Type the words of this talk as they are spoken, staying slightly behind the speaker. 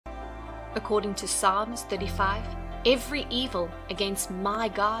According to Psalms 35, every evil against my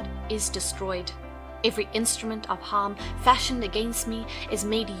God is destroyed. Every instrument of harm fashioned against me is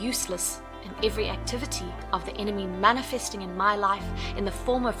made useless, and every activity of the enemy manifesting in my life in the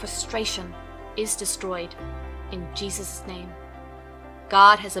form of frustration is destroyed. In Jesus' name.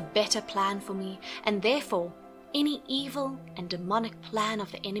 God has a better plan for me, and therefore any evil and demonic plan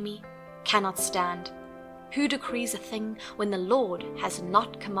of the enemy cannot stand. Who decrees a thing when the Lord has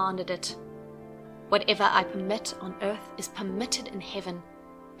not commanded it? Whatever I permit on earth is permitted in heaven,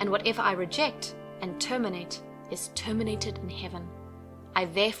 and whatever I reject and terminate is terminated in heaven. I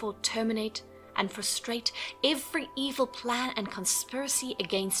therefore terminate and frustrate every evil plan and conspiracy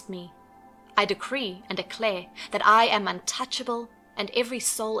against me. I decree and declare that I am untouchable, and every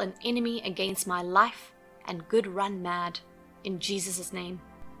soul an enemy against my life and good run mad, in Jesus' name.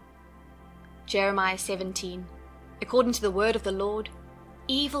 Jeremiah 17. According to the word of the Lord,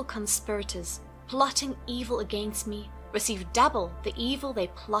 evil conspirators plotting evil against me receive double the evil they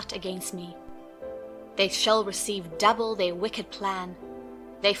plot against me. They shall receive double their wicked plan.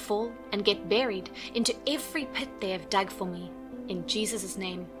 They fall and get buried into every pit they have dug for me, in Jesus'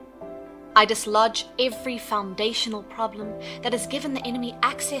 name. I dislodge every foundational problem that has given the enemy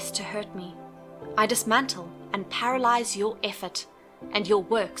access to hurt me. I dismantle and paralyze your effort and your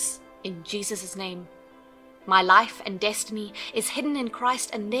works in Jesus' name. My life and destiny is hidden in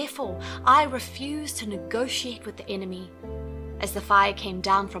Christ, and therefore I refuse to negotiate with the enemy. As the fire came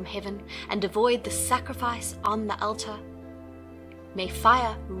down from heaven and devoured the sacrifice on the altar, may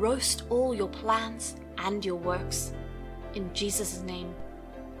fire roast all your plans and your works, in Jesus' name.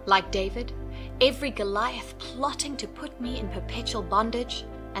 Like David, every Goliath plotting to put me in perpetual bondage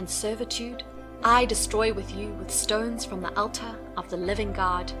and servitude, I destroy with you with stones from the altar of the living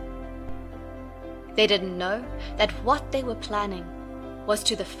God. They didn't know that what they were planning was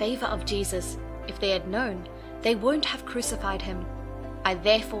to the favor of Jesus. If they had known, they won't have crucified him. I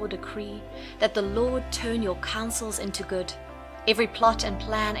therefore decree that the Lord turn your counsels into good. Every plot and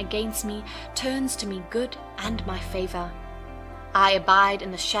plan against me turns to me good and my favor. I abide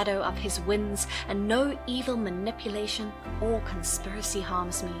in the shadow of his wings, and no evil manipulation or conspiracy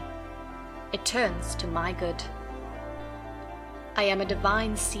harms me. It turns to my good. I am a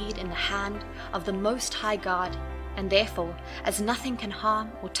divine seed in the hand of the Most High God, and therefore, as nothing can harm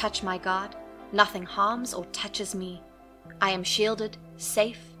or touch my God, nothing harms or touches me. I am shielded,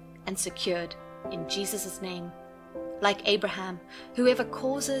 safe, and secured in Jesus' name. Like Abraham, whoever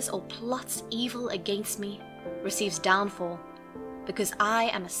causes or plots evil against me receives downfall, because I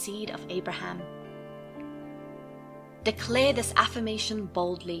am a seed of Abraham. Declare this affirmation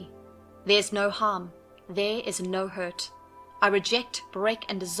boldly. There's no harm, there is no hurt. I reject, break,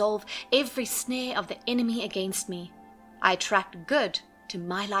 and dissolve every snare of the enemy against me. I attract good to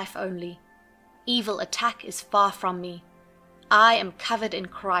my life only. Evil attack is far from me. I am covered in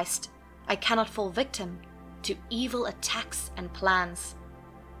Christ. I cannot fall victim to evil attacks and plans.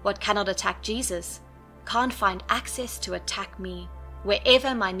 What cannot attack Jesus can't find access to attack me.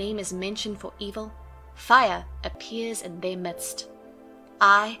 Wherever my name is mentioned for evil, fire appears in their midst.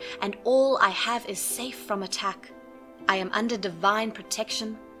 I and all I have is safe from attack. I am under divine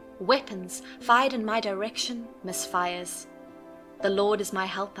protection. Weapons fired in my direction misfires. The Lord is my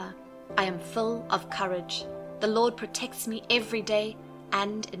helper. I am full of courage. The Lord protects me every day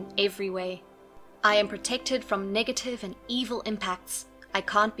and in every way. I am protected from negative and evil impacts. I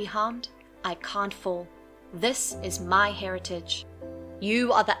can't be harmed. I can't fall. This is my heritage.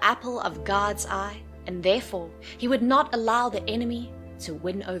 You are the apple of God's eye, and therefore he would not allow the enemy to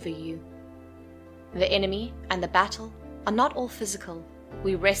win over you. The enemy and the battle are not all physical.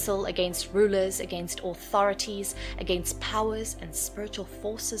 We wrestle against rulers, against authorities, against powers and spiritual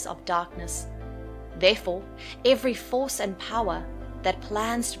forces of darkness. Therefore, every force and power that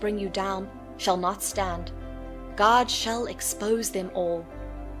plans to bring you down shall not stand. God shall expose them all.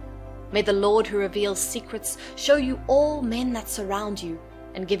 May the Lord who reveals secrets show you all men that surround you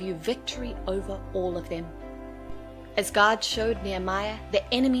and give you victory over all of them. As God showed Nehemiah the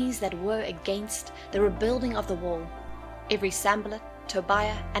enemies that were against the rebuilding of the wall, every Sanballat,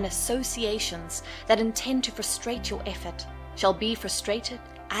 Tobiah, and associations that intend to frustrate your effort shall be frustrated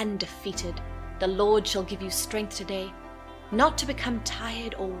and defeated. The Lord shall give you strength today, not to become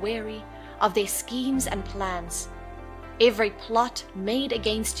tired or weary of their schemes and plans. Every plot made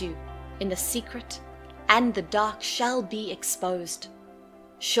against you in the secret and the dark shall be exposed.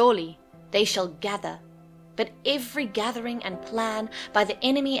 Surely they shall gather, but every gathering and plan by the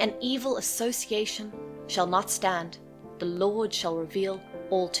enemy and evil association shall not stand. The Lord shall reveal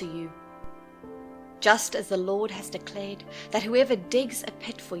all to you. Just as the Lord has declared that whoever digs a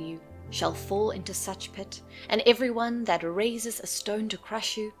pit for you shall fall into such pit, and everyone that raises a stone to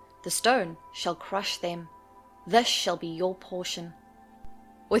crush you, the stone shall crush them. This shall be your portion.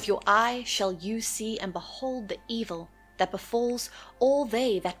 With your eye shall you see and behold the evil that befalls all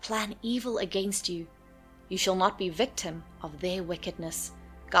they that plan evil against you. You shall not be victim of their wickedness.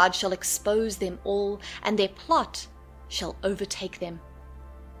 God shall expose them all, and their plot shall overtake them.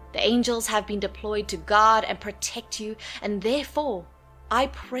 The angels have been deployed to guard and protect you, and therefore I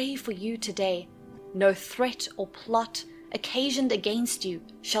pray for you today. No threat or plot occasioned against you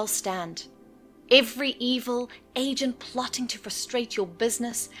shall stand. Every evil agent plotting to frustrate your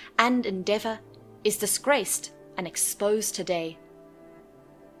business and endeavor is disgraced and exposed today.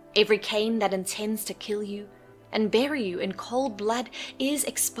 Every Cain that intends to kill you and bury you in cold blood is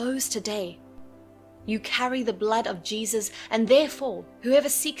exposed today. You carry the blood of Jesus, and therefore whoever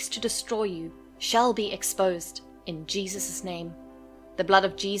seeks to destroy you shall be exposed in Jesus' name. The blood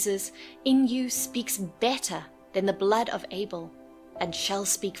of Jesus in you speaks better than the blood of Abel, and shall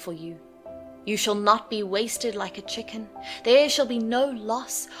speak for you. You shall not be wasted like a chicken. There shall be no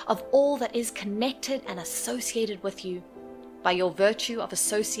loss of all that is connected and associated with you. By your virtue of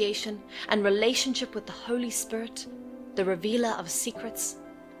association and relationship with the Holy Spirit, the revealer of secrets,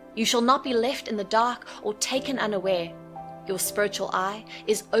 you shall not be left in the dark or taken unaware. Your spiritual eye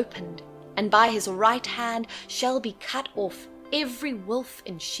is opened, and by his right hand shall be cut off every wolf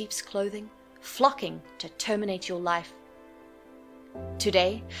in sheep's clothing, flocking to terminate your life.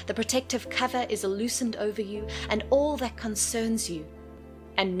 Today, the protective cover is loosened over you and all that concerns you,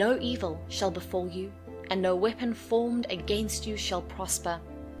 and no evil shall befall you, and no weapon formed against you shall prosper.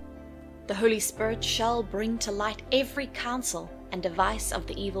 The Holy Spirit shall bring to light every counsel and device of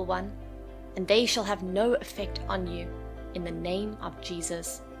the evil one, and they shall have no effect on you, in the name of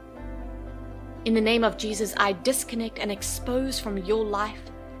Jesus. In the name of Jesus, I disconnect and expose from your life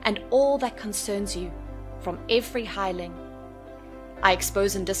and all that concerns you from every hireling. I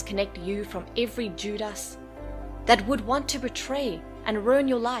expose and disconnect you from every Judas that would want to betray and ruin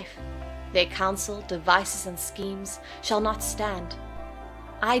your life. Their counsel, devices, and schemes shall not stand.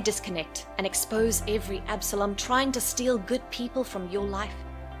 I disconnect and expose every Absalom trying to steal good people from your life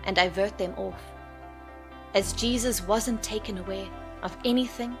and divert them off. As Jesus wasn't taken aware of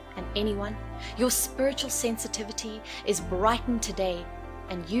anything and anyone, your spiritual sensitivity is brightened today,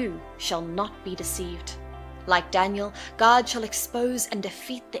 and you shall not be deceived. Like Daniel, God shall expose and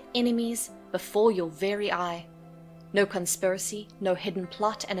defeat the enemies before your very eye. No conspiracy, no hidden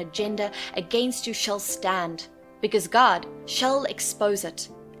plot and agenda against you shall stand, because God shall expose it,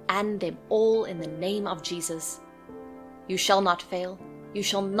 and them all in the name of Jesus. You shall not fail, you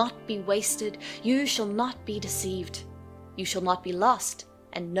shall not be wasted, you shall not be deceived. You shall not be lost,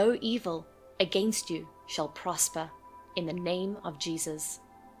 and no evil against you shall prosper, in the name of Jesus.